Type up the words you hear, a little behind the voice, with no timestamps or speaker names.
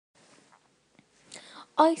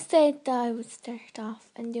I said that I would start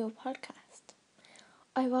off and do a podcast.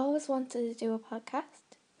 I've always wanted to do a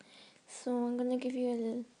podcast, so I'm going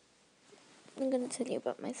to tell you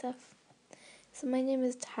about myself. So my name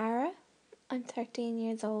is Tara. I'm 13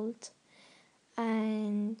 years old,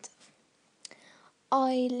 and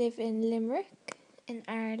I live in Limerick in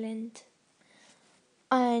Ireland.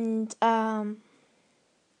 And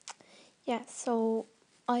so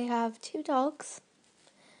I have 2 dogs.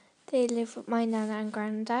 They live with my nana and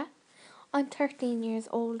granda. I'm 13 years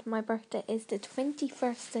old. My birthday is the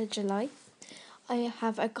 21st of July. I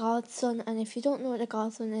have a godson, and if you don't know what a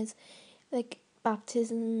godson is, like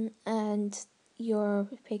baptism, and you're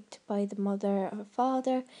picked by the mother or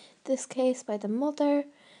father, this case by the mother,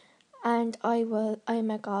 and I'm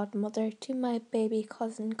a godmother to my baby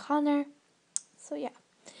cousin Connor. So yeah,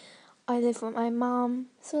 I live with my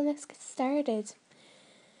mom, so let's get started.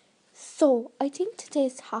 So I think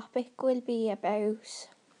today's topic will be about,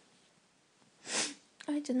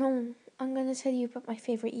 I don't know, I'm going to tell you about my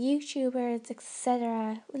favourite YouTubers,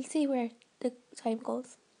 etc. We'll see where the time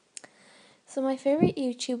goes. So my favourite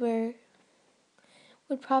YouTuber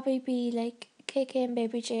would probably be like KK and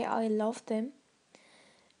Baby J. I love them.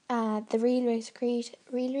 The Real Race Creed.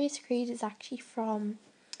 Real Race Creed is actually from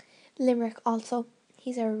Limerick also.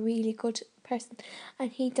 He's a really good person.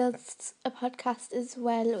 And he does a podcast as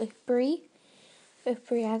well with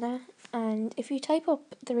Brianna. And if you type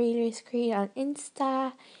up The Real Race Creed on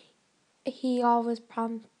Insta, he always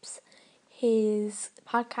prompts his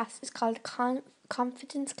podcast is called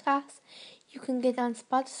Confidence Class. You can get on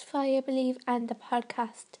Spotify, I believe, and the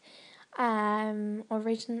podcast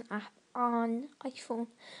original app on iPhone.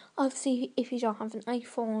 Obviously, if you don't have an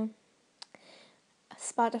iPhone,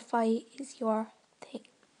 Spotify is your thing.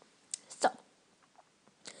 So,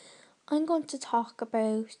 I'm going to talk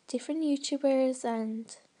about different YouTubers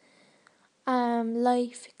and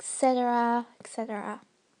life, etc., etc.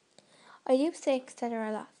 I do say etc.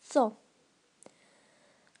 a lot. So,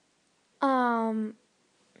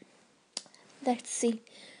 let's see.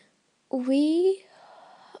 We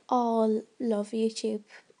all love YouTube.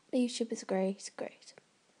 YouTube is great.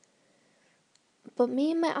 But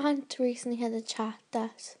me and my aunt recently had a chat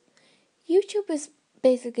that YouTube is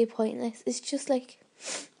basically pointless. It's just like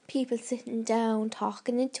people sitting down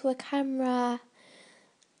talking into a camera.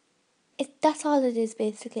 That's all it is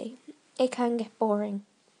basically. It can get boring,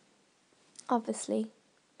 obviously.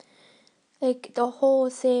 Like the whole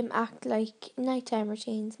same act, like nighttime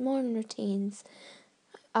routines, morning routines,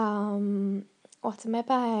 what's in my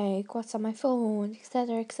bag, what's on my phone,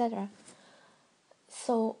 etc.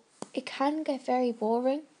 So it can get very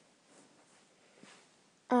boring.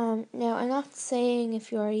 Now I'm not saying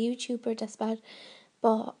if you're a YouTuber that's bad,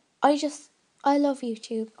 but I love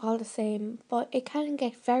YouTube all the same, but it can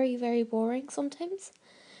get very, very boring sometimes.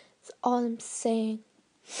 That's all I'm saying.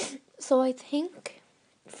 So I think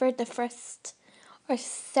for the first or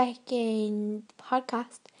second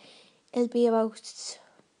podcast, it'll be about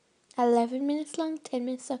 11 minutes long, 10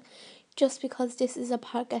 minutes long, just because this is a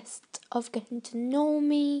podcast of getting to know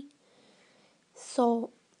me.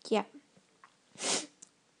 So, yeah.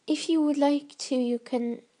 If you would like to, you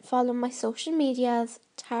can follow my social medias.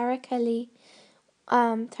 Tara Kelly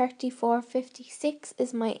 3456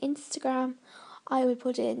 is my Instagram. I will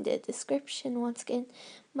put it in the description once again.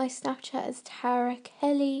 My Snapchat is Tara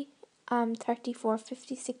Kelly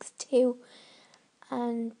 3456 too.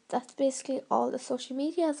 And that's basically all the social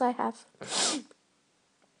medias I have.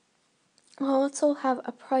 I also have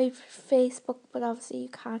a private Facebook, but obviously you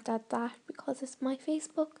can't add that because it's my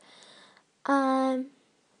Facebook.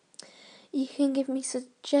 You can give me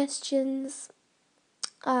suggestions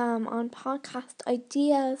on podcast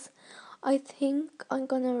ideas. I think I'm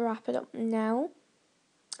going to wrap it up now.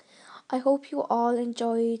 I hope you all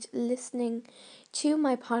enjoyed listening to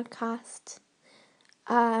my podcast.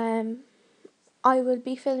 I will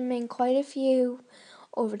be filming quite a few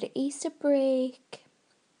over the Easter break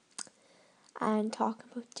and talking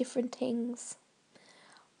about different things.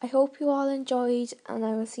 I hope you all enjoyed, and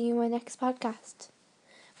I will see you in my next podcast.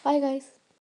 Bye guys.